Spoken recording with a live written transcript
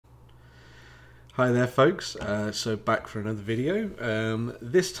Hi there folks, so back for another video.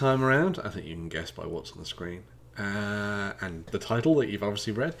 This time around, I think you can guess by what's on the screen and the title that you've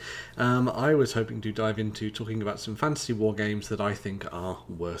obviously read, I was hoping to dive into talking about some fantasy war games that I think are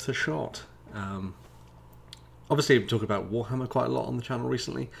worth a shot. Obviously I've talked about Warhammer quite a lot on the channel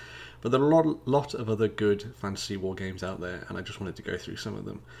recently, but there are a lot of other good fantasy war games out there, and I just wanted to go through some of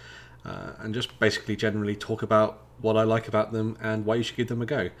them and just basically generally talk about what I like about them and why you should give them a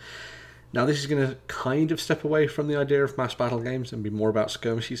go. Now this is going to kind of step away from the idea of mass battle games and be more about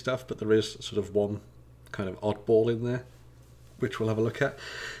skirmishy stuff, but there is sort of one kind of oddball in there, which we'll have a look at.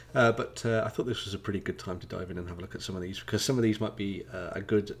 But I thought this was a pretty good time to dive in and have a look at some of these, because some of these might be a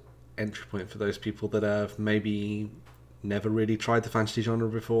good entry point for those people that have maybe never really tried the fantasy genre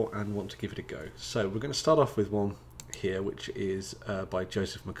before and want to give it a go. So we're going to start off with one here, which is by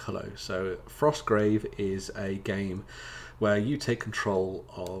Joseph McCullough. So Frostgrave is a game where you take control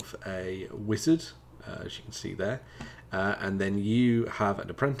of a wizard, as you can see there, and then you have an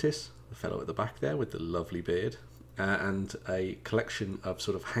apprentice, the fellow at the back there with the lovely beard, and a collection of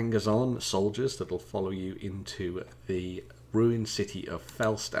sort of hangers-on soldiers that will follow you into the ruined city of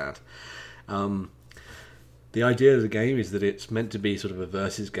Felstad. The idea of the game is that it's meant to be sort of a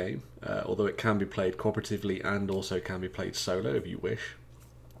versus game, although it can be played cooperatively and also can be played solo if you wish.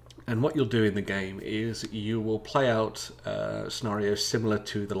 And what you'll do in the game is you will play out scenarios similar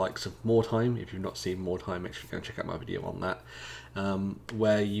to the likes of Wartime. If you've not seen Wartime, make sure you go and check out my video on that,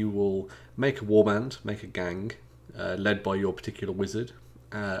 where you will make a warband, make a gang, led by your particular wizard,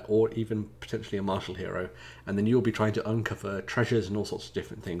 or even potentially a martial hero, and then you'll be trying to uncover treasures and all sorts of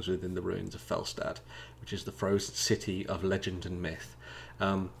different things within the ruins of Felstad, which is the frozen city of legend and myth.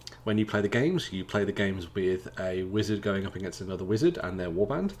 When you play the games with a wizard going up against another wizard and their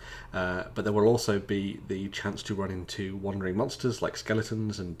warband, but there will also be the chance to run into wandering monsters like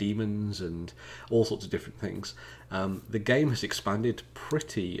skeletons and demons and all sorts of different things. The game has expanded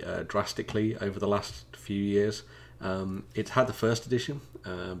pretty drastically over the last few years. It's had the first edition,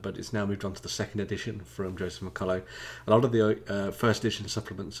 but it's now moved on to the second edition from Joseph McCullough. A lot of the first edition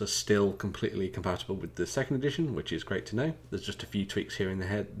supplements are still completely compatible with the second edition, which is great to know. There's just a few tweaks here and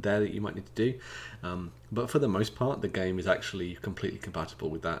there that you might need to do, but for the most part the game is actually completely compatible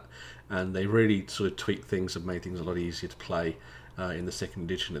with that, and they really sort of tweaked things and made things a lot easier to play in the second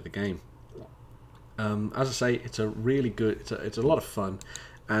edition of the game. As I say, it's a really good, it's a lot of fun.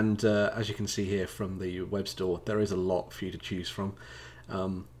 And as you can see here from the web store, there is a lot for you to choose from.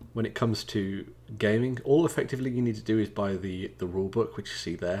 When it comes to gaming, all effectively you need to do is buy the rulebook, which you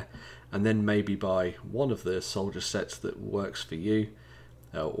see there, and then maybe buy one of the soldier sets that works for you,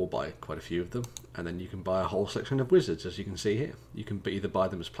 or buy quite a few of them, and then you can buy a whole section of wizards, as you can see here. You can either buy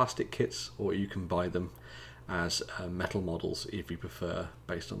them as plastic kits, or you can buy them as metal models if you prefer,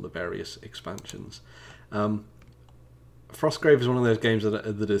 based on the various expansions. Frostgrave is one of those games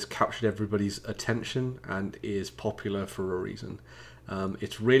that has captured everybody's attention and is popular for a reason.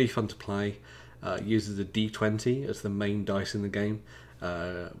 It's really fun to play. It uses a D20 as the main dice in the game,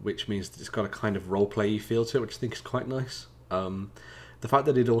 which means that it's got a kind of roleplay feel to it, which I think is quite nice. The fact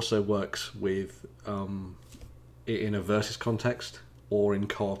that it also works with in a versus context, or in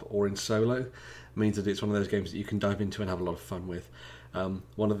co-op, or in solo, means that it's one of those games that you can dive into and have a lot of fun with.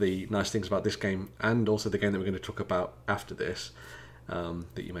 One of the nice things about this game, and also the game that we're going to talk about after this,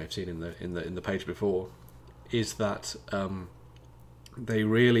 that you may have seen in the page before, is that they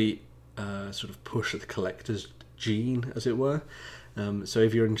really sort of push the collector's gene, as it were. So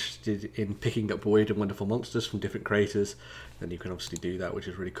if you're interested in picking up weird and wonderful monsters from different creators, then you can obviously do that, which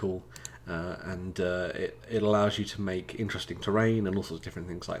is really cool. And it allows you to make interesting terrain and all sorts of different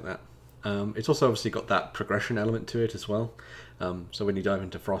things like that. It's also obviously got that progression element to it as well. So when you dive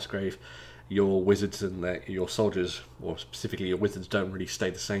into Frostgrave, your wizards and your soldiers, or specifically your wizards, don't really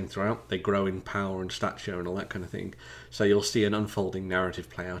stay the same throughout. They grow in power and stature and all that kind of thing. So you'll see an unfolding narrative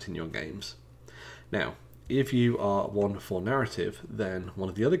play out in your games. Now, if you are one for narrative, then one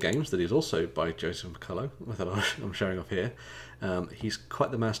of the other games that is also by Joseph McCullough, that I'm showing off here, he's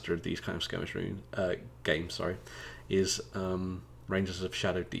quite the master of these kind of skirmish games, is Rangers of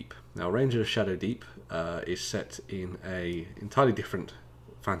Shadow Deep. Now, Rangers of Shadow Deep is set in a entirely different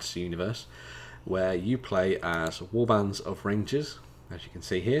fantasy universe, where you play as warbands of rangers, as you can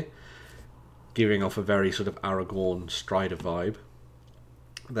see here, giving off a very sort of Aragorn Strider vibe,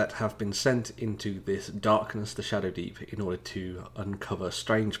 that have been sent into this darkness, the Shadow Deep, in order to uncover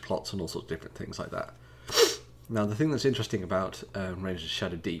strange plots and all sorts of different things like that. Now, the thing that's interesting about Rangers of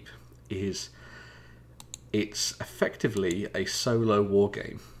Shadow Deep is it's effectively a solo war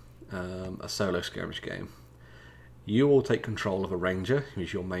game, a solo skirmish game. You will take control of a ranger,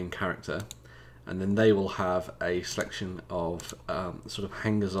 who's your main character, and then they will have a selection of sort of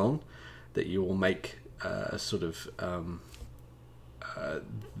hangers-on that you will make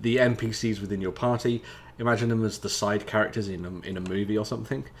the NPCs within your party. Imagine them as the side characters in a movie or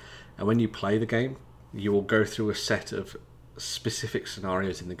something, and when you play the game, you will go through a set of specific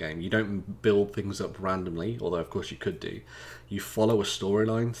scenarios in the game. You don't build things up randomly, although of course you could do. You follow a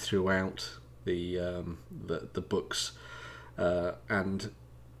storyline throughout the books and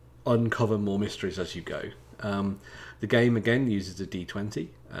uncover more mysteries as you go. The game again uses a D20.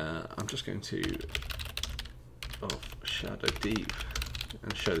 I'm just going to Shadow Deep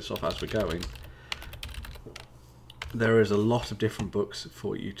and show this off as we're going. There is a lot of different books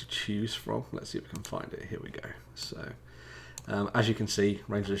for you to choose from. Let's see if we can find it. Here we go. So as you can see,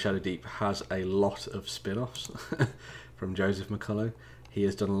 Rangers of Shadow Deep has a lot of spin-offs from Joseph McCullough. He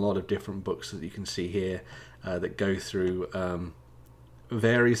has done a lot of different books that you can see here that go through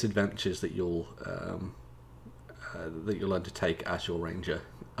various adventures that you'll undertake as your ranger.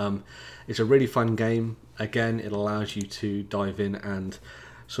 It's a really fun game. Again, it allows you to dive in and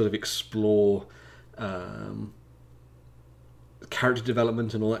sort of explore character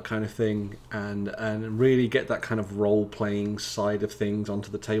development and all that kind of thing, and really get that kind of role-playing side of things onto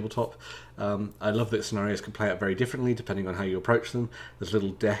the tabletop. I love that scenarios can play out very differently depending on how you approach them. There's a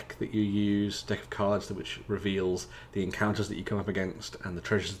little deck that you use, deck of cards, which reveals the encounters that you come up against and the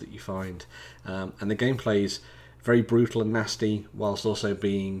treasures that you find. And the gameplay is very brutal and nasty, whilst also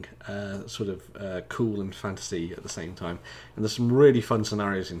being cool and fantasy at the same time. And there's some really fun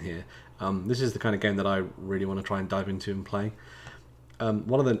scenarios in here. This is the kind of game that I really want to try and dive into and play.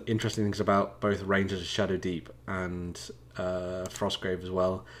 One of the interesting things about both Rangers of Shadow Deep and Frostgrave as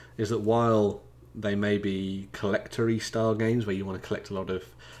well is that while they may be collector-y style games where you want to collect a lot of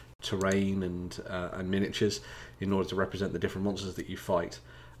terrain and miniatures in order to represent the different monsters that you fight,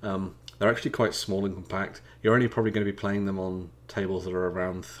 they're actually quite small and compact. You're only probably going to be playing them on tables that are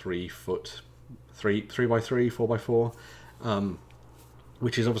around 3 foot, 3x3, 4x4,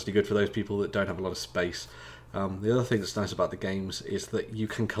 which is obviously good for those people that don't have a lot of space. The other thing that's nice about the games is that you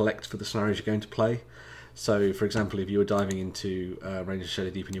can collect for the scenarios you're going to play. So, for example, if you were diving into Rangers of Shadow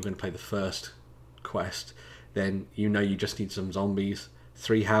Deep and you're going to play the first quest, then you know you just need some zombies,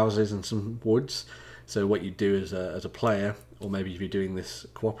 3 houses and some woods. So what you do as a player, or maybe if you're doing this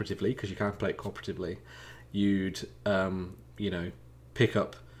cooperatively, because you can play it cooperatively, you'd pick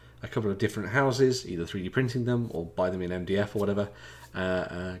up a couple of different houses, either 3D printing them or buy them in MDF or whatever,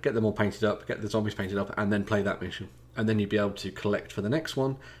 get them all painted up, get the zombies painted up, and then play that mission. And then you'd be able to collect for the next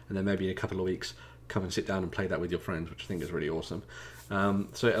one, and then maybe in a couple of weeks come and sit down and play that with your friends, which I think is really awesome.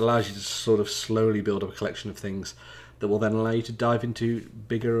 So it allows you to sort of slowly build up a collection of things that will then allow you to dive into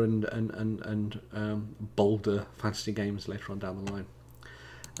bigger and bolder fantasy games later on down the line.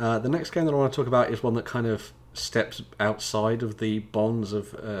 The next game that I want to talk about is one that kind of steps outside of the bonds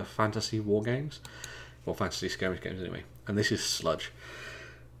of fantasy war games, or fantasy skirmish games anyway, and this is Sludge.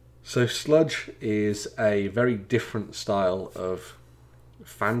 So Sludge is a very different style of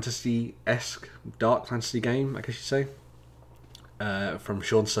fantasy-esque, dark fantasy game, I guess you'd say, from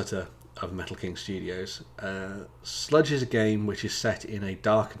Sean Sutter of Metal King Studios. Sludge is a game which is set in a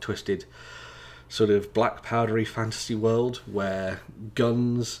dark and twisted sort of black powdery fantasy world where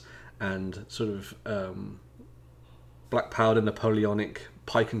guns and sort of black powder Napoleonic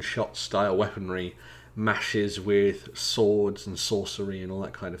pike and shot style weaponry mashes with swords and sorcery and all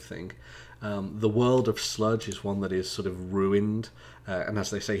that kind of thing. The world of Sludge is one that is sort of ruined, and as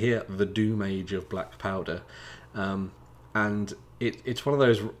they say here, the doom age of black powder. And it's one of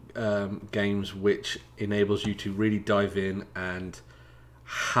those games which enables you to really dive in and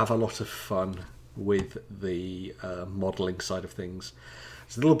have a lot of fun with the modelling side of things.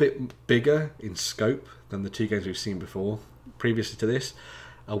 It's a little bit bigger in scope than the 2 games we've seen before. Previously to this,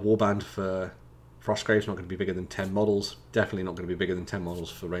 a warband for Frostgrave is not going to be bigger than 10 models, definitely not going to be bigger than 10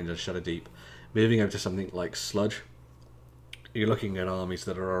 models for Rangers of Shadow Deep. Moving over to something like Sludge, you're looking at armies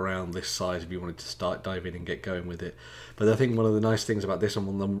that are around this size if you wanted to start diving and get going with it. But I think one of the nice things about this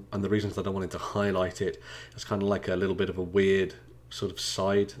one, and the reasons that I wanted to highlight it as kind of like a little bit of a weird sort of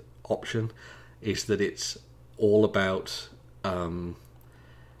side option, is that it's all about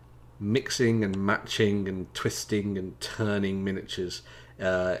mixing and matching and twisting and turning miniatures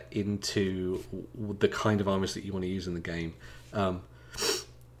into the kind of armies that you want to use in the game.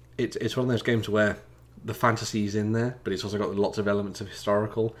 It's one of those games where the fantasy is in there, but it's also got lots of elements of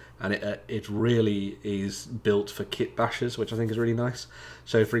historical, and it really is built for kit bashers, which I think is really nice.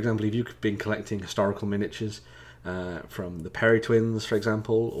 So, for example, if you've been collecting historical miniatures from the Perry Twins, for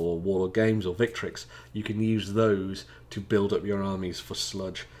example, or wargames or Victrix, you can use those to build up your armies for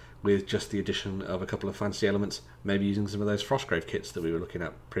Sludge, with just the addition of a couple of fancy elements, maybe using some of those Frostgrave kits that we were looking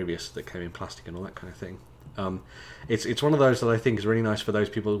at previous that came in plastic and all that kind of thing. It's one of those that I think is really nice for those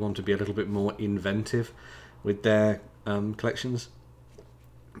people who want to be a little bit more inventive with their collections.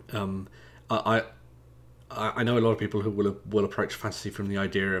 I know a lot of people who will approach fantasy from the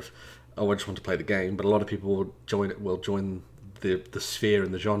idea of, oh, I just want to play the game, but a lot of people will join the sphere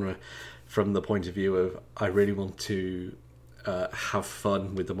and the genre from the point of view of, I really want to have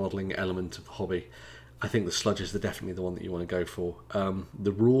fun with the modelling element of the hobby. I think the Sludge is definitely the one that you want to go for.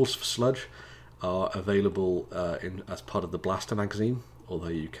 The rules for Sludge are available as part of the Blaster magazine, although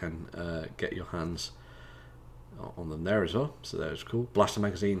you can get your hands on them there as well, so that is cool. Blaster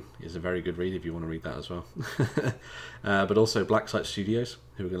magazine is a very good read if you want to read that as well. But also Blacksite Studios,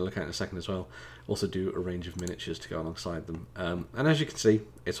 who we're going to look at in a second as well, also do a range of miniatures to go alongside them. And as you can see,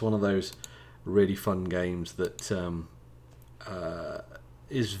 it's one of those really fun games that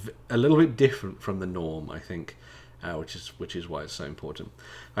is a little bit different from the norm, I think, which is why it's so important.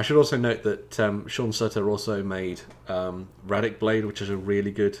 I should also note that Sean Sutter also made Radic Blade, which is a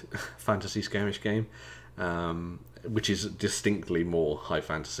really good fantasy skirmish game, which is distinctly more high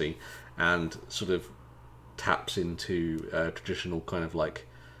fantasy and sort of taps into traditional kind of like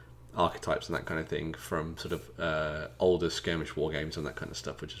archetypes and that kind of thing from sort of older skirmish war games and that kind of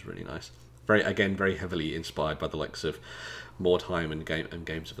stuff, which is really nice. Very heavily inspired by the likes of Mordheim and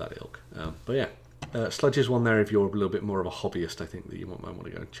games of that ilk. But yeah, Sludge is one there if you're a little bit more of a hobbyist, I think, that you might want to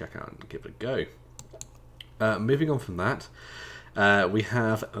go and check out and give it a go. Moving on from that, we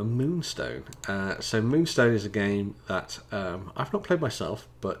have a Moonstone. So Moonstone is a game that I've not played myself,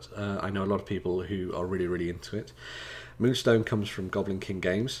 but I know a lot of people who are really, really into it. Moonstone comes from Goblin King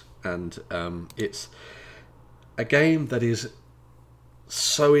Games, and it's a game that is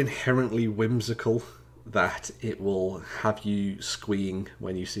so inherently whimsical that it will have you squeeing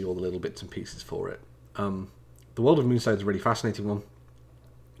when you see all the little bits and pieces for it. The world of Moonstone is a really fascinating one,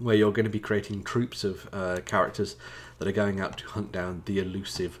 where you're going to be creating troops of characters that are going out to hunt down the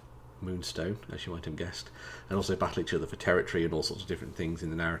elusive Moonstone, as you might have guessed, and also battle each other for territory and all sorts of different things in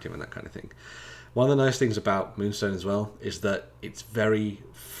the narrative and that kind of thing. One of the nice things about Moonstone as well is that it's very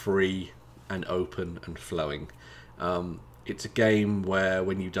free and open and flowing. It's a game where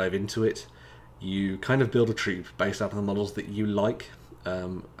when you dive into it, you kind of build a troop based out of the models that you like,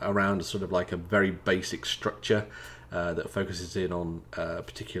 around sort of like a very basic structure that focuses in on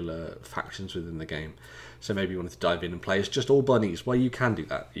particular factions within the game. So maybe you wanted to dive in and play as just all bunnies. Well, you can do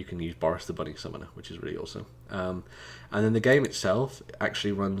that. You can use Boris the Bunny Summoner, which is really awesome. And then the game itself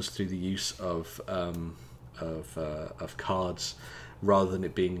actually runs through the use of cards rather than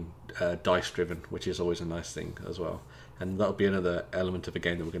it being dice driven, which is always a nice thing as well. And that'll be another element of a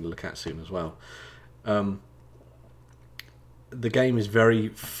game that we're going to look at soon as well. The game is very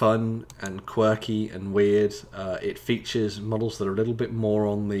fun and quirky and weird. It features models that are a little bit more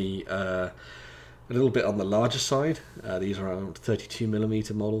on the larger side. These are around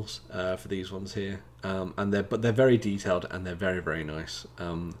 32mm models for these ones here, but they're very detailed and they're very, very nice.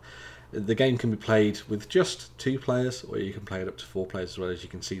 The game can be played with just 2 players, or you can play it up to 4 players as well, as you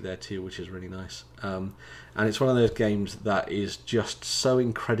can see there too, which is really nice. And it's one of those games that is just so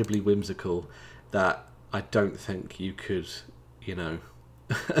incredibly whimsical that I don't think you could, you know,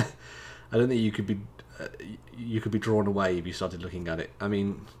 I don't think you could be drawn away if you started looking at it. I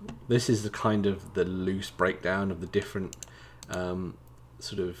mean, this is the kind of the loose breakdown of the different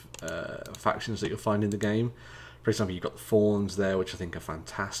factions that you'll find in the game. For example, you've got the Fawns there, which I think are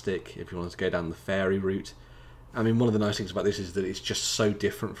fantastic if you wanted to go down the fairy route. I mean, one of the nice things about this is that it's just so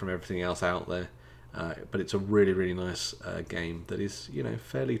different from everything else out there. But it's a really, really nice game that is, you know,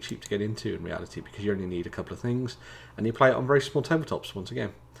 fairly cheap to get into in reality, because you only need a couple of things, and you play it on very small tabletops once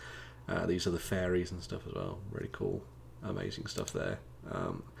again. These are the fairies and stuff as well. Really cool, amazing stuff there.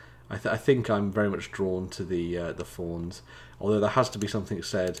 I think I'm very much drawn to the Fawns, although there has to be something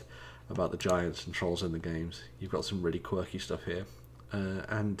said about the giants and trolls in the games. You've got some really quirky stuff here,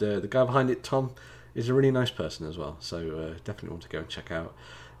 and the guy behind it, Tom, is a really nice person as well. So definitely want to go and check out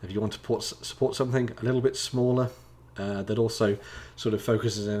if you want to support something a little bit smaller that also sort of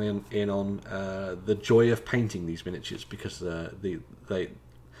focuses in on the joy of painting these miniatures, because you're going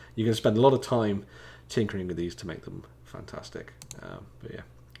to spend a lot of time tinkering with these to make them fantastic. But yeah,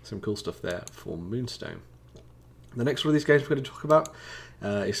 some cool stuff there for Moonstone. The next one of these games we're going to talk about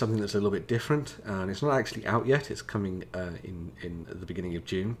is something that's a little bit different, and it's not actually out yet. It's coming in the beginning of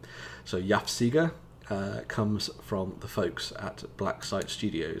June. So Yafsiga comes from the folks at Blacksite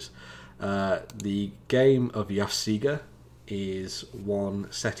Studios. The game of Yafsiga is one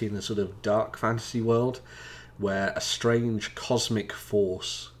set in a sort of dark fantasy world where a strange cosmic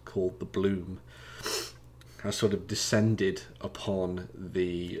force called the Bloom has sort of descended upon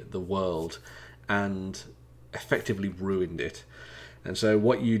the world and effectively ruined it. And so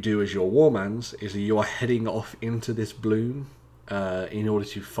what you do as your warmans is you are heading off into this bloom in order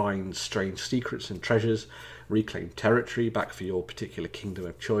to find strange secrets and treasures, reclaim territory back for your particular kingdom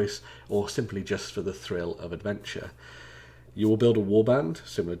of choice, or simply just for the thrill of adventure. You will build a warband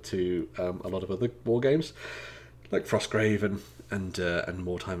similar to a lot of other war games, like Frostgrave and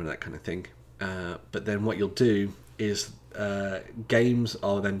Wartime and that kind of thing. But then what you'll do is games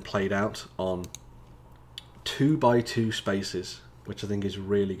are then played out on 2x2 spaces, which I think is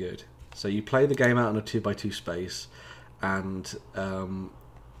really good. So you play the game out on a 2x2 space, and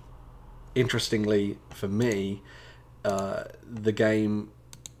interestingly for me, the game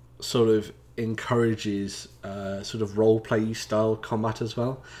sort of encourages sort of role-play style combat as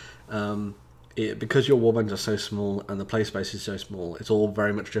well. Because your warbands are so small and the play space is so small, it's all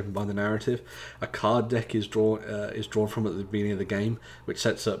very much driven by the narrative. A card deck is drawn from at the beginning of the game, which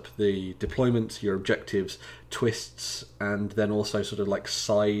sets up the deployment, your objectives, twists, and then also sort of like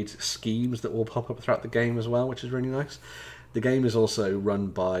side schemes that will pop up throughout the game as well, which is really nice. The game is also run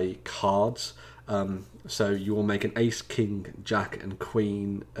by cards. So you will make an ace, king, jack, and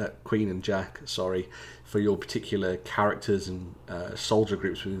queen and jack, sorry, for your particular characters and soldier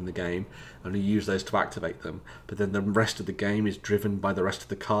groups within the game, and you use those to activate them. But then the rest of the game is driven by the rest of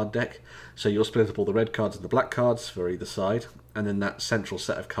the card deck. So you'll split up all the red cards and the black cards for either side, and then that central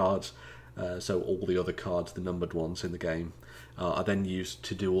set of cards, so all the other cards, the numbered ones in the game, are then used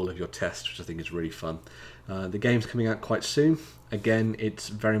to do all of your tests, which I think is really fun. The game's coming out quite soon. Again, it's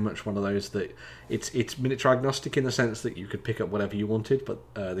very much one of those that it's miniature agnostic in the sense that you could pick up whatever you wanted, but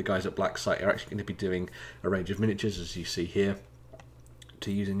the guys at Black Site are actually going to be doing a range of miniatures, as you see here,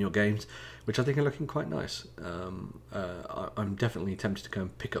 to use in your games, which I think are looking quite nice. I'm definitely tempted to go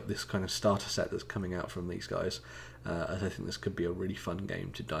and pick up this kind of starter set that's coming out from these guys, as I think this could be a really fun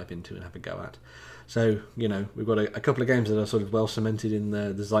game to dive into and have a go at. So, you know, we've got a couple of games that are sort of well cemented in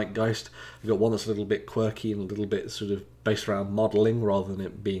the zeitgeist. We've got one that's a little bit quirky and a little bit sort of based around modelling rather than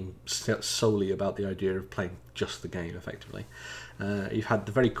it being solely about the idea of playing just the game, effectively. You've had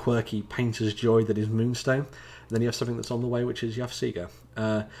the very quirky Painter's Joy that is Moonstone, and then you have something that's on the way, which is Yafsiga.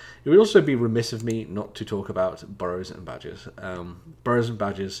 It would also be remiss of me not to talk about Burrows and Badgers. Burrows and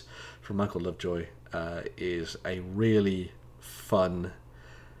Badgers from Michael Lovejoy is a really fun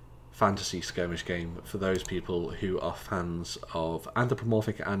fantasy skirmish game for those people who are fans of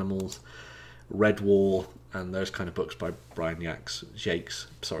anthropomorphic animals, Red War, and those kind of books by Brian Jacques,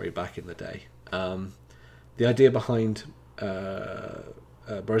 back in the day. The idea behind Burrows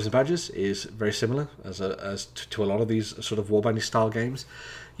and Badgers is very similar as to a lot of these sort of warbanding style games.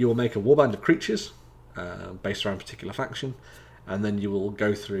 You will make a warband of creatures based around a particular faction, and then you will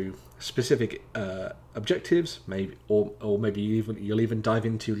go through specific objectives, maybe, or maybe you'll even dive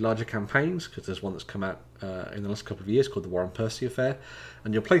into larger campaigns, because there's one that's come out in the last couple of years called the War and Percy Affair,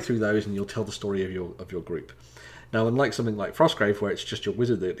 and you'll play through those and you'll tell the story of your group. Now, unlike something like Frostgrave, where it's just your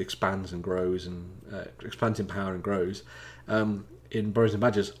wizard that expands and grows and expands in power and grows, in Burrows and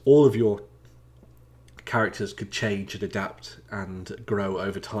Badgers, all of your characters could change and adapt and grow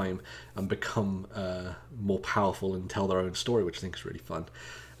over time and become more powerful and tell their own story, which I think is really fun.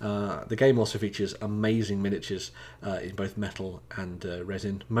 The game also features amazing miniatures in both metal and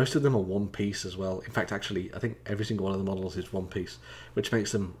resin. Most of them are one piece as well. In fact, actually, I think every single one of the models is one piece, which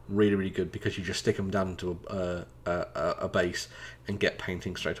makes them really, really good because you just stick them down to a base and get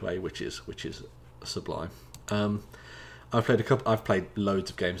painting straight away, which is sublime. I've played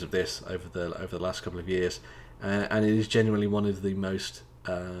loads of games of this over the last couple of years, and it is genuinely one of the most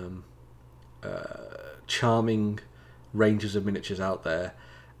charming ranges of miniatures out there,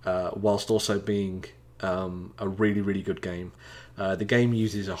 whilst also being a really, really good game. The game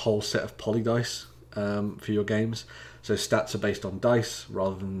uses a whole set of poly dice for your games, so stats are based on dice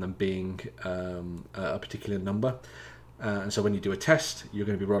rather than them being a particular number. And so when you do a test, you're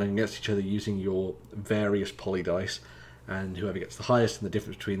going to be rolling against each other using your various poly dice, and whoever gets the highest, and the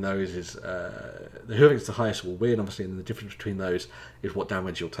difference between those is whoever gets the highest will win, obviously, and the difference between those is what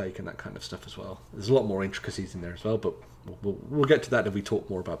damage you'll take and that kind of stuff as well. There's a lot more intricacies in there as well, but we'll get to that if we talk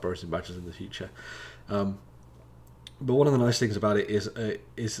more about Burrows and Badgers in the future. But one of the nice things about it is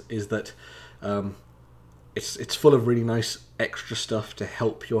that it's full of really nice extra stuff to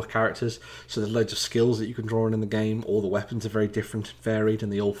help your characters. So there's loads of skills that you can draw in the game. All the weapons are very different and varied,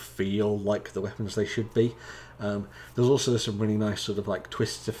 and they all feel like the weapons they should be. There's also some really nice sort of like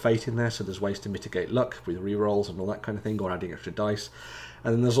twists of fate in there, so there's ways to mitigate luck with rerolls and all that kind of thing, or adding extra dice.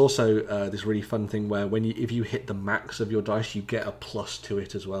 And then there's also this really fun thing where if you hit the max of your dice, you get a plus to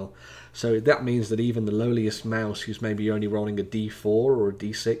it as well. So that means that even the lowliest mouse, who's maybe only rolling a d4 or a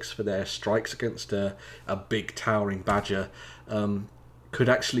d6 for their strikes against a big towering badger, could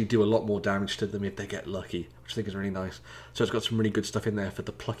actually do a lot more damage to them if they get lucky, which I think is really nice. So it's got some really good stuff in there for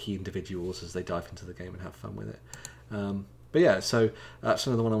the plucky individuals as they dive into the game and have fun with it. But yeah, so that's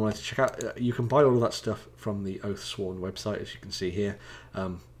another one I wanted to check out. You can buy all of that stuff from the Oathsworn website, as you can see here.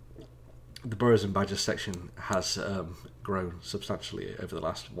 The Burrows and Badgers section has grown substantially over the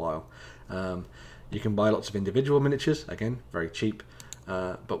last while. You can buy lots of individual miniatures, again, very cheap.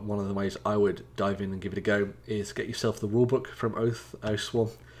 But one of the ways I would dive in and give it a go is get yourself the rulebook from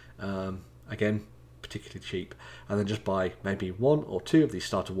Oathsworn. Again, particularly cheap. And then just buy maybe 1 or 2 of these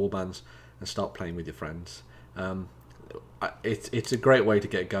starter warbands and start playing with your friends. It's a great way to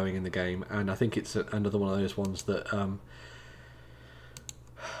get going in the game, and I think it's another one of those ones that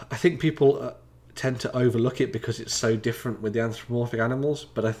I think people tend to overlook it because it's so different with the anthropomorphic animals,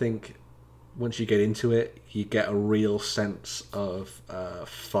 but I think once you get into it, you get a real sense of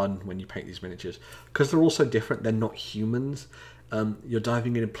fun when you paint these miniatures, because they're all so different. They're not humans. You're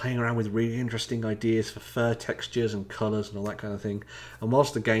diving in and playing around with really interesting ideas for fur textures and colours and all that kind of thing. And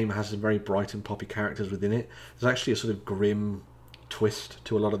whilst the game has some very bright and poppy characters within it, there's actually a sort of grim twist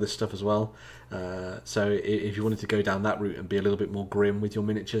to a lot of this stuff as well. So if you wanted to go down that route and be a little bit more grim with your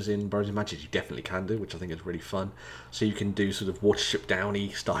miniatures in Burrows Badgers, you definitely can do, which I think is really fun. So you can do sort of Watership Downey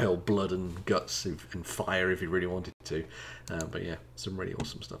style blood and guts and fire if you really wanted to. But yeah, some really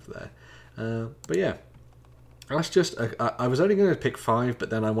awesome stuff there. But yeah. That's just, I was only going to pick 5, but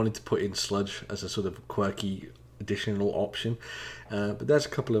then I wanted to put in Sludge as a sort of quirky additional option. But there's a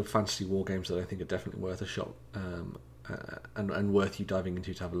couple of fantasy war games that I think are definitely worth a shot and worth you diving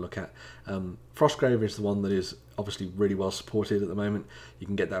into to have a look at. Frostgrave is the one that is obviously really well supported at the moment. You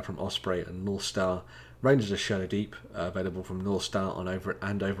can get that from Osprey and North Star. Rangers of Shadow Deep, available from North Star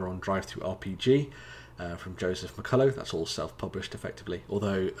over on Drive-Thru RPG. From Joseph McCullough. That's all self-published effectively,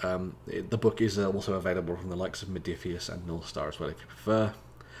 although the book is also available from the likes of Modiphius and North Star as well if you prefer.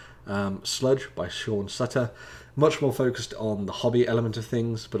 Sludge by Sean Sutter, much more focused on the hobby element of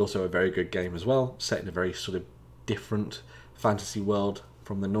things, but also a very good game as well, set in a very sort of different fantasy world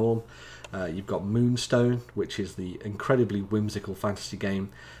from the norm. You've got Moonstone, which is the incredibly whimsical fantasy game,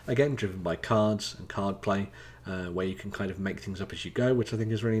 again driven by cards and card play, where you can kind of make things up as you go, which I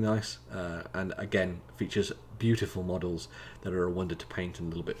think is really nice, and again features beautiful models that are a wonder to paint and a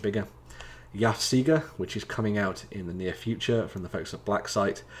little bit bigger. Yafsiga, which is coming out in the near future from the folks at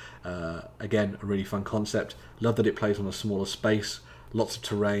Blacksite. Again, a really fun concept. Love that it plays on a smaller space, lots of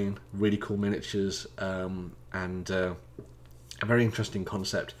terrain, really cool miniatures, and a very interesting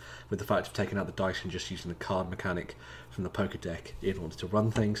concept with the fact of taking out the dice and just using the card mechanic from the poker deck in order to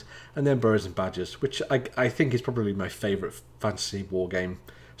run things. And then Burrows and Badgers, which I think is probably my favourite fantasy war game,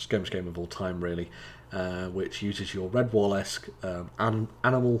 skirmish game of all time really, which uses your Red Wall-esque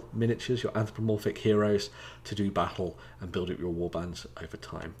animal miniatures, your anthropomorphic heroes, to do battle and build up your warbands over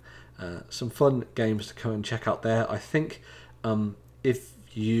time. Some fun games to come and check out there. I think if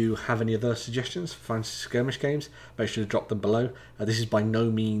you have any other suggestions for fantasy skirmish games, make sure to drop them below. This is by no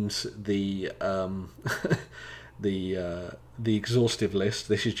means the the exhaustive list.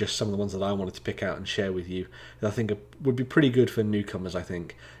 This is just some of the ones that I wanted to pick out and share with you that I think would be pretty good for newcomers, I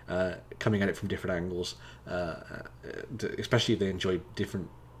think, coming at it from different angles, especially if they enjoy different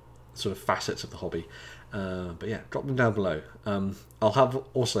sort of facets of the hobby. But yeah, drop them down below. I'll have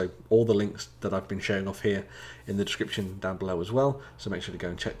also all the links that I've been showing off here in the description down below as well, so make sure to go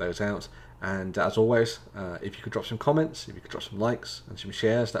and check those out. And as always, if you could drop some comments, if you could drop some likes and some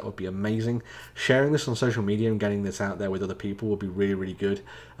shares, that would be amazing. Sharing this on social media and getting this out there with other people would be really, really good.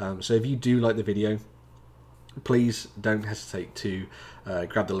 So if you do like the video, please don't hesitate to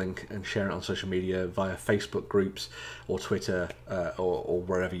grab the link and share it on social media via Facebook groups or Twitter or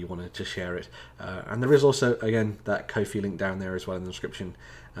wherever you wanted to share it. And there is also, again, that Ko-fi link down there as well in the description.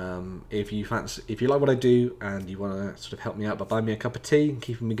 If you like what I do and you want to sort of help me out by buying me a cup of tea and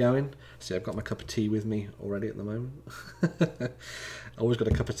keeping me going, see, I've got my cup of tea with me already at the moment. Always got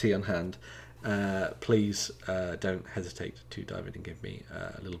a cup of tea on hand. Please don't hesitate to dive in and give me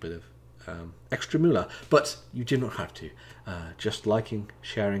a little bit of extra moolah, but you do not have to. Just liking,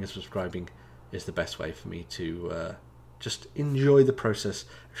 sharing and subscribing is the best way for me to just enjoy the process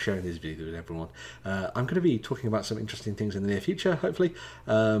of sharing these videos with everyone. I'm going to be talking about some interesting things in the near future, hopefully.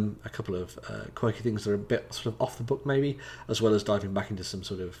 A couple of quirky things that are a bit sort of off the book maybe, as well as diving back into some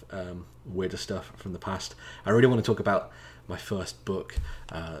sort of weirder stuff from the past. I really want to talk about my first book,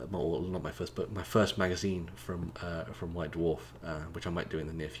 well, not my first book, my first magazine from White Dwarf, which I might do in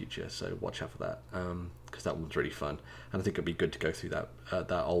the near future, so watch out for that, because that one's really fun, and I think it'd be good to go through that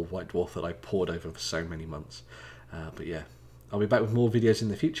old White Dwarf that I poured over for so many months. But yeah, I'll be back with more videos in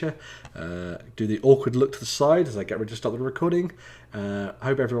the future. Do the awkward look to the side as I get ready to start the recording. I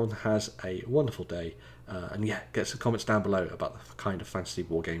hope everyone has a wonderful day, and yeah, get some comments down below about the kind of fantasy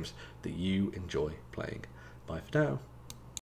war games that you enjoy playing. Bye for now.